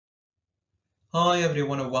Hi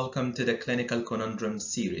everyone and welcome to the Clinical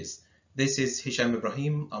Conundrums series. This is Hesham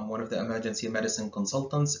Ibrahim. I'm one of the emergency medicine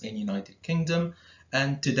consultants in United Kingdom,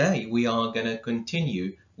 and today we are going to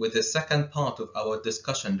continue with the second part of our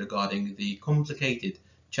discussion regarding the complicated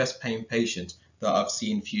chest pain patient that I've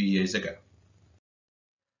seen a few years ago.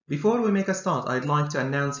 Before we make a start, I'd like to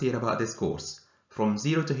announce here about this course, From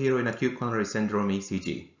Zero to Hero in Acute Coronary Syndrome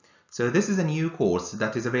ECG. So this is a new course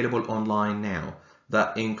that is available online now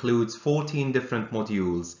that includes 14 different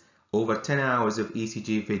modules, over 10 hours of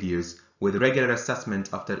ECG videos with regular assessment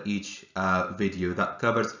after each video that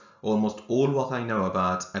covers almost all what I know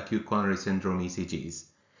about acute coronary syndrome ECGs.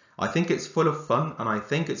 I think it's full of fun and I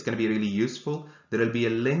think it's going to be really useful. There will be a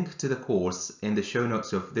link to the course in the show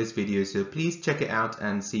notes of this video, so please check it out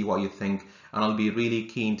and see what you think, and I'll be really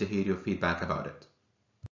keen to hear your feedback about it.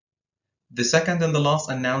 The second and the last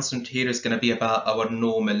announcement here is going to be about our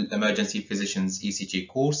normal emergency physicians ECG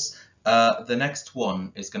course. The next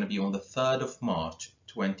one is going to be on the 3rd of March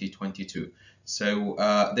 2022.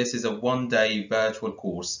 So this is a one-day virtual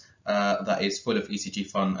course that is full of ECG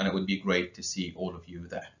fun, and it would be great to see all of you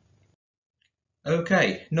there.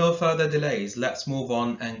 Okay, no further delays. Let's move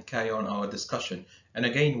on and carry on our discussion. And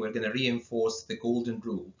again, we're going to reinforce the golden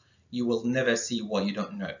rule. You will never see what you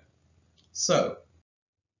don't know. So,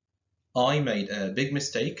 I made a big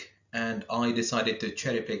mistake and I decided to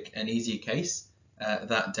cherry pick an easy case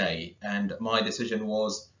that day, and my decision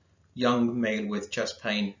was young male with chest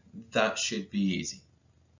pain, that should be easy.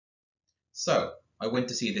 So I went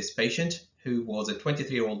to see this patient who was a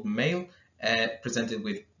 23-year-old male presented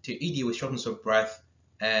with ED with shortness of breath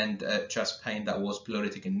and chest pain that was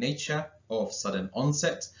pleuritic in nature of sudden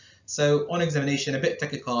onset. So on examination, a bit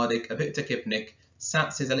tachycardic, a bit tachypneic,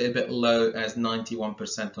 SATs is a little bit low as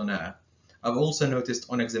 91% on air. I've also noticed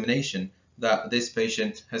on examination that this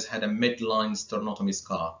patient has had a midline sternotomy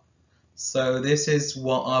scar. So this is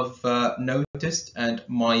what I've noticed, and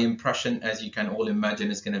my impression, as you can all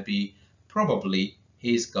imagine, is going to be probably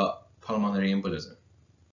he's got pulmonary embolism.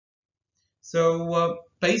 So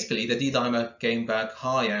basically the D-dimer came back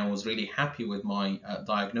high and I was really happy with my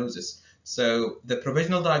diagnosis. So the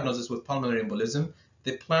provisional diagnosis with pulmonary embolism,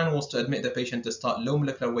 the plan was to admit the patient to start low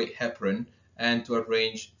molecular weight heparin and to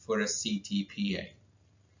arrange for a CTPA.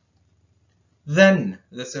 Then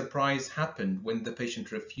the surprise happened when the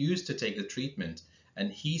patient refused to take the treatment,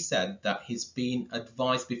 and he said that he's been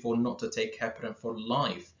advised before not to take heparin for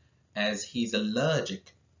life as he's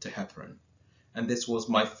allergic to heparin. And this was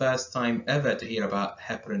my first time ever to hear about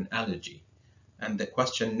heparin allergy. And the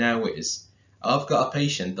question now is, I've got a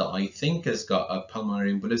patient that I think has got a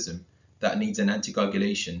pulmonary embolism that needs an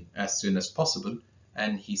anticoagulation as soon as possible,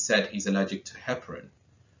 and he said he's allergic to heparin.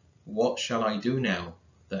 What shall I do now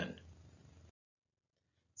then?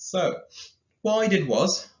 So what I did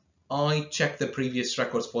was I checked the previous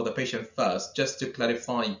records for the patient first just to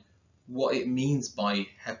clarify what it means by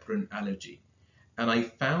heparin allergy. And I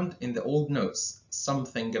found in the old notes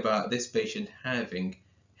something about this patient having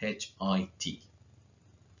HIT.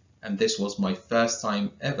 And this was my first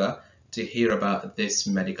time ever to hear about this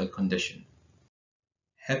medical condition.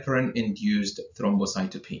 Heparin-induced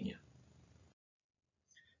thrombocytopenia.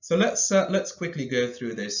 So let's quickly go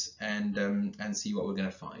through this and see what we're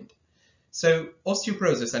going to find. So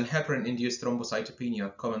osteoporosis and heparin-induced thrombocytopenia are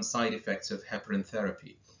common side effects of heparin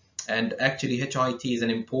therapy. And actually HIT is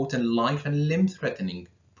an important life and limb-threatening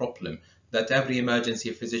problem that every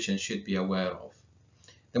emergency physician should be aware of.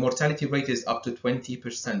 The mortality rate is up to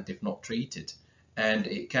 20% if not treated, and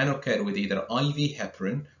it can occur with either IV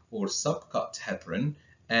heparin or subcut heparin,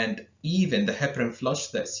 and even the heparin flush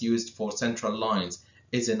that's used for central lines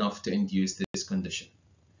is enough to induce this condition.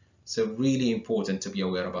 So really important to be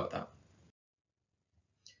aware about that.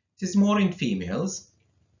 It is more in females.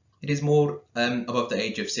 It is more above the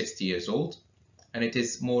age of 60 years old, and it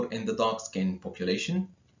is more in the dark skin population,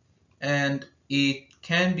 and it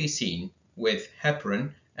can be seen with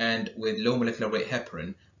heparin and with low molecular weight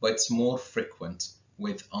heparin, but it's more frequent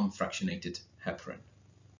with unfractionated heparin.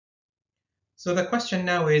 So the question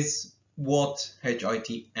now is what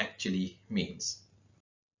HIT actually means.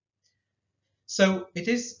 So it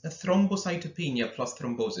is a thrombocytopenia plus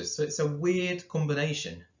thrombosis. So it's a weird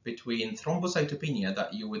combination between thrombocytopenia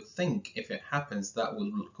that you would think if it happens that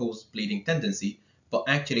will cause bleeding tendency, but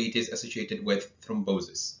actually it is associated with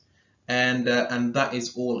thrombosis. And that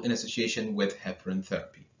is all in association with heparin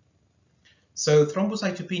therapy. So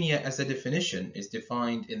thrombocytopenia as a definition is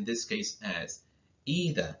defined in this case as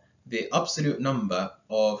either the absolute number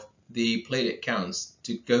of the platelet counts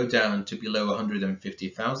to go down to below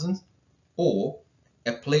 150,000, or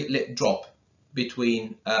a platelet drop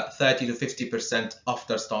between 30 to 50%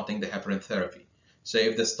 after starting the heparin therapy. So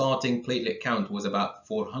if the starting platelet count was about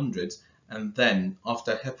 400 and then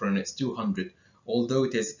after heparin it's 200, although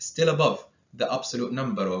it is still above the absolute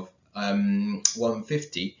number of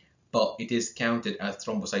 150, but it is counted as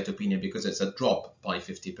thrombocytopenia because it's a drop by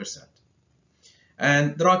 50%.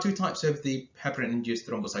 And there are two types of the heparin-induced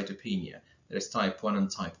thrombocytopenia. There's type 1 and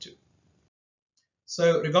type 2.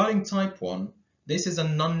 So regarding type 1, this is a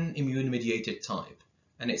non-immune mediated type,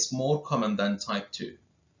 and it's more common than type 2.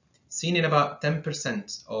 Seen in about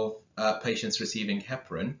 10% of patients receiving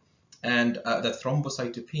heparin, and the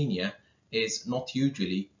thrombocytopenia is not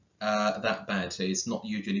usually that bad, so it's not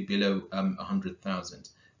usually below 100,000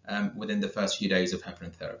 within the first few days of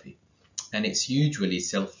heparin therapy. And it's usually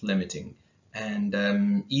self-limiting,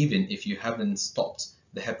 and even if you haven't stopped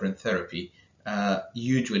the heparin therapy,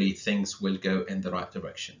 usually things will go in the right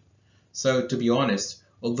direction. So to be honest,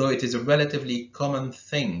 although it is a relatively common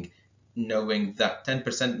thing, knowing that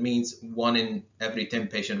 10% means 1 in every 10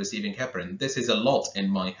 patients receiving heparin, this is a lot in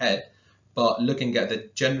my head, but looking at the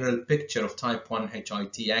general picture of type 1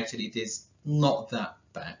 HIT, actually it is not that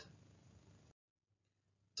bad.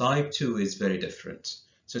 Type 2 is very different.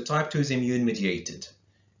 So type 2 is immune mediated,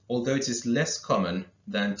 although it is less common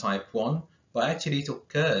than type 1, but actually it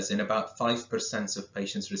occurs in about 5% of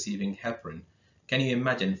patients receiving heparin. Can you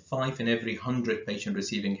imagine 5 in every 100 patients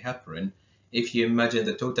receiving heparin? If you imagine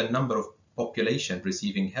the total number of population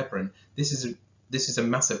receiving heparin, this is a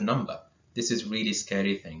massive number. This is really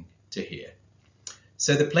scary thing to hear.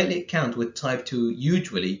 So the platelet count with type 2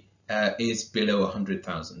 usually is below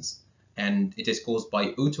 100,000, and it is caused by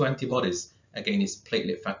autoantibodies against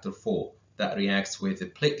platelet factor 4 that reacts with the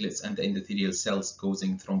platelets and the endothelial cells,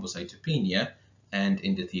 causing thrombocytopenia and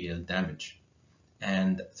endothelial damage.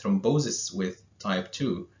 And thrombosis with type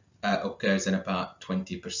 2 occurs in about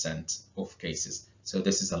 20% of cases. So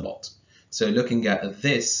this is a lot. So looking at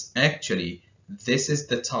this, actually, this is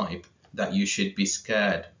the type that you should be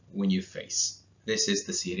scared when you face. This is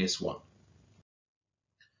the serious one.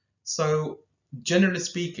 So generally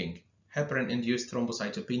speaking, heparin-induced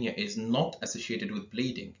thrombocytopenia is not associated with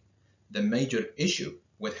bleeding. The major issue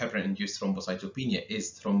with heparin-induced thrombocytopenia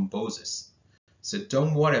is thrombosis. So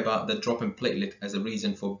don't worry about the drop in platelet as a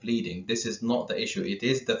reason for bleeding. This is not the issue. It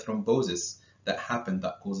is the thrombosis that happened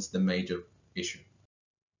that causes the major issue.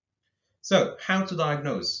 So how to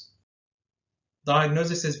diagnose?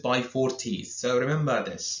 Diagnosis is by 4 T's. So remember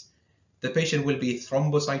this. The patient will be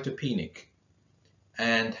thrombocytopenic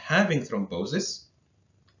and having thrombosis,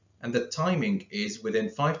 and the timing is within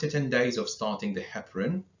 5 to 10 days of starting the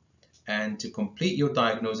heparin. And to complete your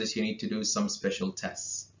diagnosis, you need to do some special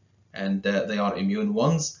tests. And they are immune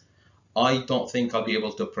ones. I don't think I'll be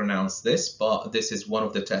able to pronounce this, but this is one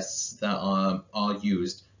of the tests that are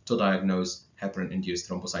used to diagnose heparin-induced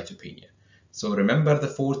thrombocytopenia. So remember the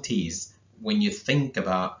 4 T's when you think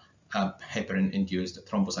about heparin-induced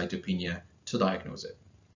thrombocytopenia to diagnose it.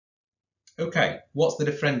 Okay, what's the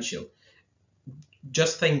differential?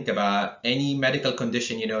 Just think about any medical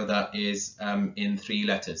condition you know that is in 3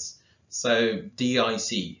 letters. So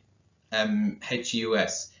DIC,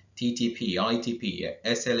 HUS, TTP, ITP,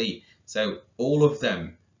 SLE. So all of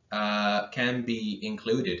them can be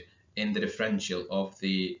included in the differential of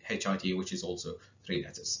the HIT, which is also 3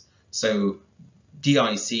 letters. So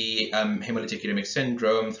DIC, hemolytic uremic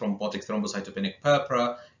syndrome, thrombotic thrombocytopenic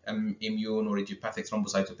purpura, immune or idiopathic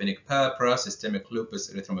thrombocytopenic purpura, systemic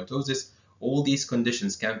lupus erythematosus. All these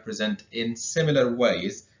conditions can present in similar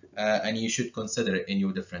ways, and you should consider it in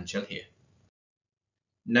your differential here.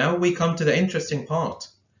 Now we come to the interesting part.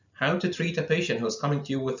 How to treat a patient who's coming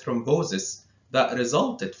to you with thrombosis that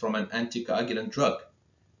resulted from an anticoagulant drug.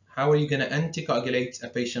 How are you going to anticoagulate a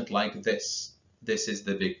patient like this? This is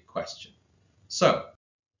the big question. So,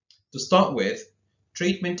 to start with,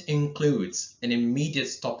 treatment includes an immediate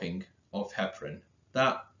stopping of heparin.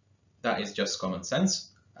 That is just common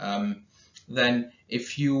sense. Then,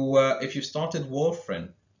 if you started warfarin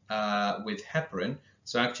with heparin,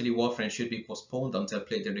 so actually warfarin should be postponed until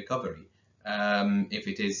platelet recovery. If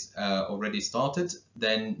it is already started,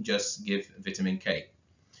 then just give vitamin K.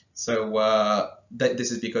 So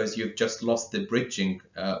this is because you've just lost the bridging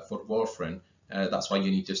for warfarin. That's why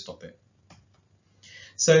you need to stop it.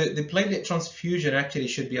 So the platelet transfusion actually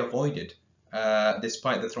should be avoided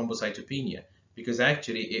despite the thrombocytopenia, because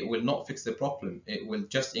actually it will not fix the problem. It will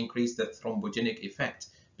just increase the thrombogenic effect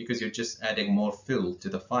because you're just adding more fuel to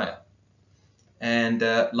the fire. And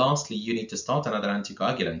lastly, you need to start another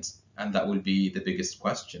anticoagulant, and that will be the biggest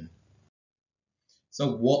question.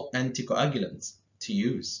 So what anticoagulants to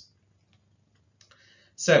use?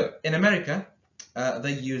 So in America,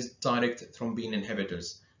 they use direct thrombin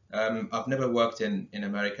inhibitors. I've never worked in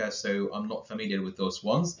America, so I'm not familiar with those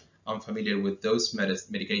ones. I'm familiar with those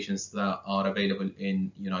medications that are available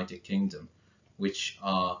in United Kingdom, which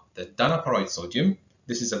are the danaparide sodium.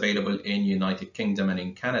 This is available in United Kingdom and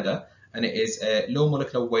in Canada, and it is a low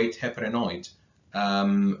molecular weight heparinoid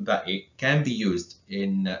that it can be used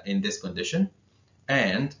in this condition,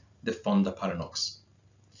 and the fondaparinux.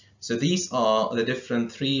 So these are the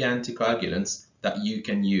different 3 anticoagulants that you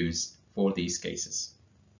can use for these cases.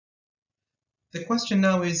 The question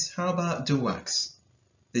now is, how about DOACs,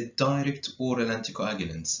 the direct oral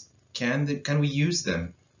anticoagulants? Can we use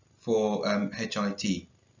them for HIT?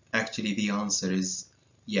 Actually, the answer is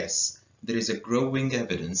yes. There is a growing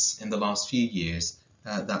evidence in the last few years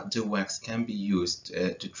that DOACs can be used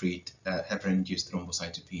to treat heparin-induced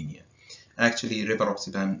thrombocytopenia. Actually,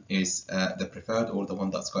 rivaroxaban is the preferred, or the one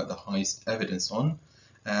that's got the highest evidence on,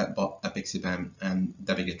 but apixaban and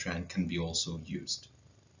dabigatran can be also used.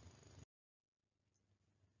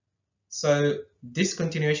 So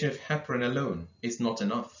discontinuation of heparin alone is not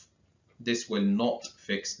enough. This will not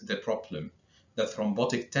fix the problem. The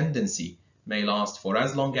thrombotic tendency may last for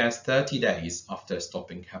as long as 30 days after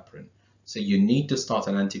stopping heparin. So you need to start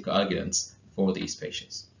an anticoagulant for these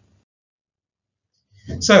patients.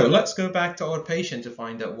 So let's go back to our patient to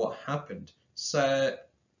find out what happened. So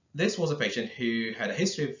this was a patient who had a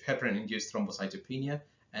history of heparin-induced thrombocytopenia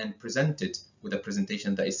and presented with a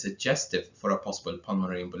presentation that is suggestive for a possible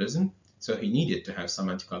pulmonary embolism. So he needed to have some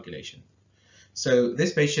anticoagulation. So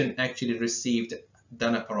this patient actually received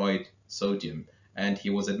danaparide sodium, and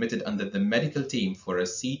he was admitted under the medical team for a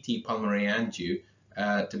CT pulmonary angio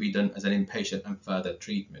to be done as an inpatient and further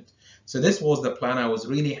treatment. So this was the plan. I was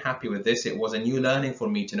really happy with this. It was a new learning for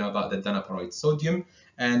me to know about the danaparide sodium,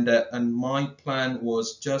 and my plan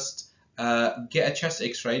was just get a chest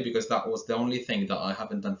X-ray, because that was the only thing that I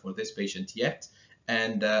haven't done for this patient yet,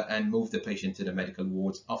 and move the patient to the medical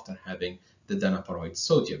ward after having the danaparide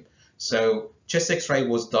sodium. So chest X-ray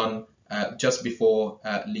was done just before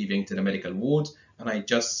leaving to the medical ward, and I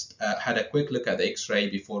just had a quick look at the X-ray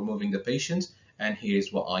before moving the patient, and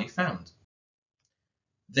here's what I found.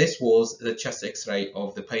 This was the chest X-ray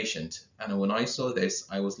of the patient, and when I saw this,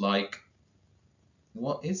 I was like,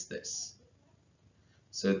 what is this?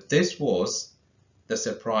 So this was the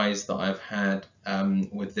surprise that I've had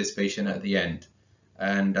with this patient at the end,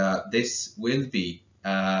 and this will be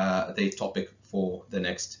the topic for the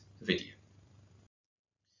next video.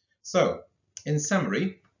 So, in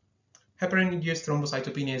summary, heparin-induced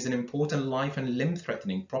thrombocytopenia is an important life and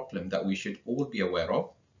limb-threatening problem that we should all be aware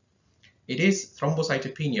of. It is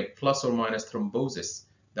thrombocytopenia plus or minus thrombosis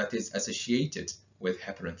that is associated with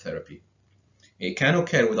heparin therapy. It can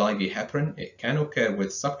occur with IV heparin, it can occur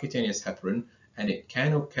with subcutaneous heparin, and it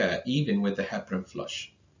can occur even with the heparin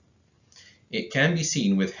flush. It can be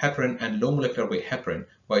seen with heparin and low molecular weight heparin,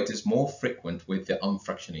 but it is more frequent with the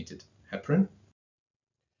unfractionated heparin.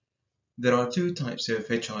 There are 2 types of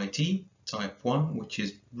HIT, type 1, which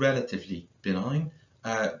is relatively benign,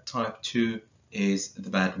 type 2 is the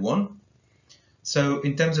bad one. So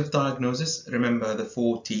in terms of diagnosis, remember the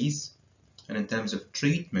 4 T's, and in terms of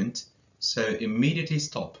treatment, so immediately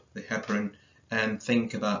stop the heparin and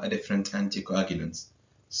think about a different anticoagulants.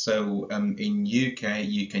 So in UK,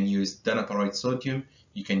 you can use danaparide sodium,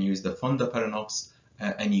 you can use the fondaparinux,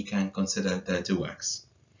 and you can consider the DOACs.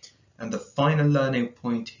 And the final learning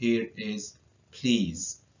point here is,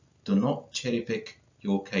 please do not cherry pick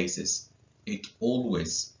your cases. It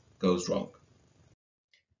always goes wrong.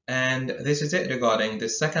 And this is it regarding the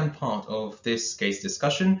second part of this case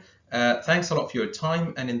discussion. Thanks a lot for your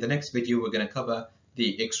time, and in the next video we're going to cover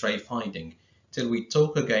the X-ray finding. Till we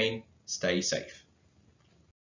talk again, stay safe.